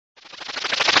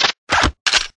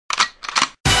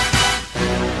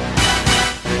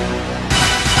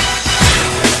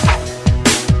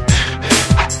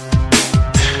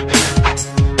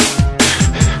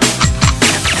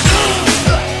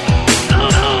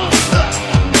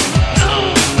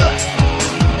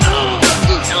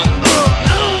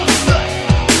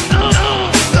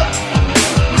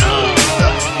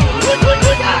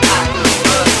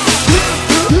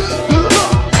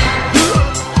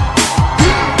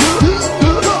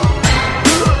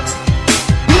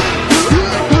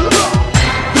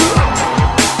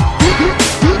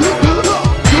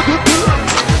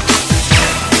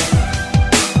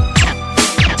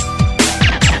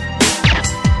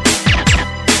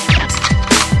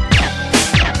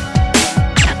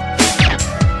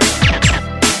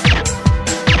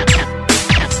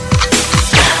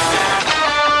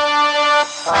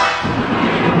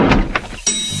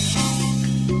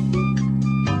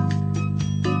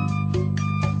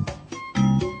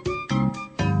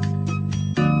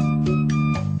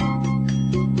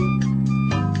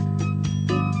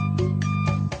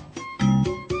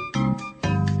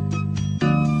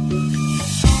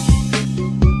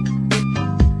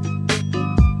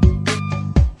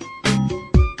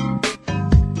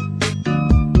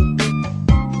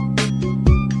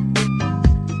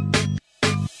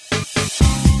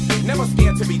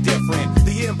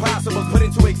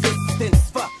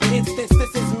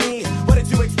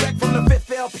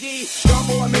G. Gone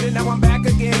for a minute, now I'm back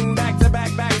again. Back to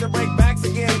break backs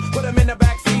again. Put them in the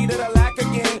backseat of the lack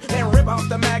again. And rip off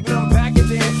the Magnum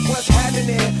packaging. What's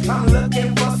happening? I'm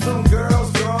looking for some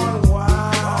girls gone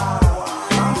wild.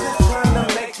 I'm just trying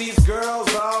to make these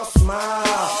girls all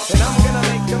smile. And I'm gonna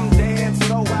make them dance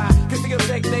so wild. Cause they'll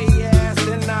shake their ass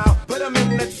and I'll put them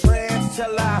in the trance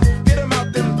till I get them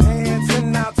out them pants.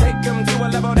 And I'll take them to a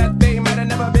level that they might have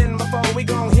never been before. We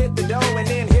gon' hit the dough and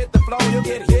then hit the flow. You'll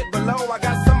get hit below. I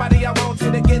got somebody I want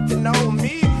you to get to know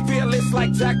me. Fearless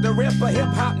like Jack the Ripper. Hip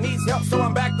hop needs help, so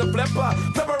I'm back to flipper.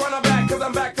 Flipper on the back, cause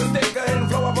I'm back to sticker. And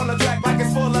flow up on the track like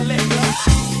it's full of liquor.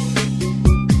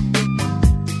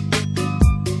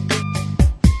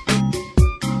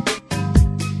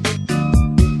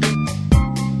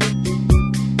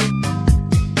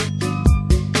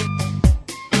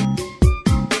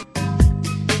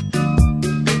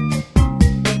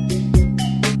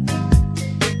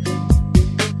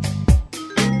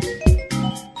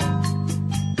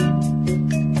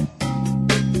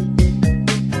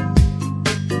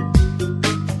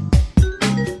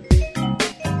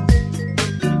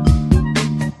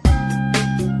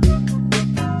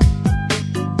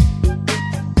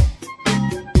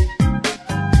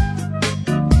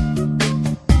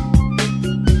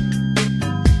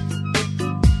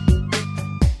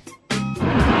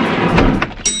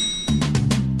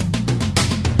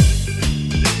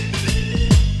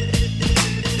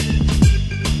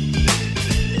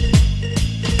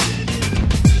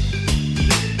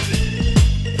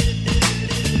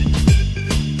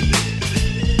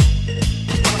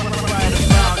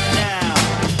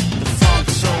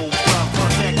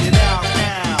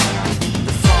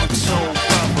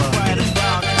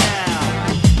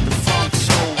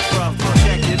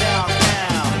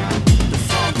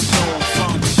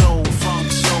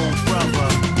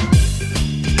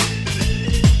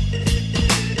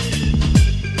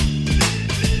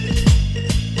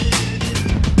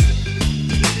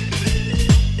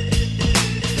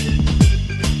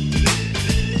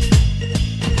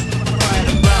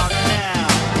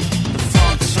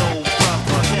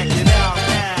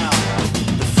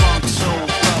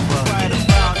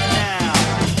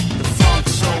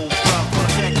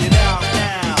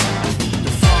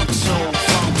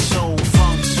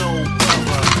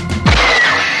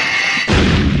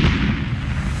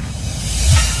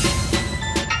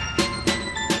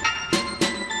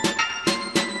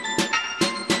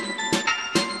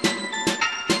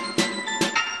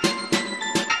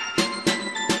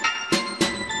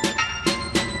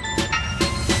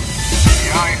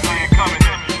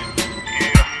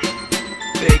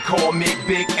 They call me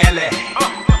Big Ellie,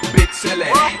 big silly,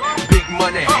 big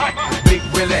money, big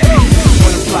Willie.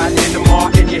 When I'm sliding in the mall,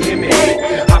 can you hear me?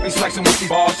 I be slicing with these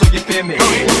balls, so you feel me?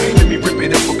 Let me rip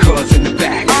it up for cuz in the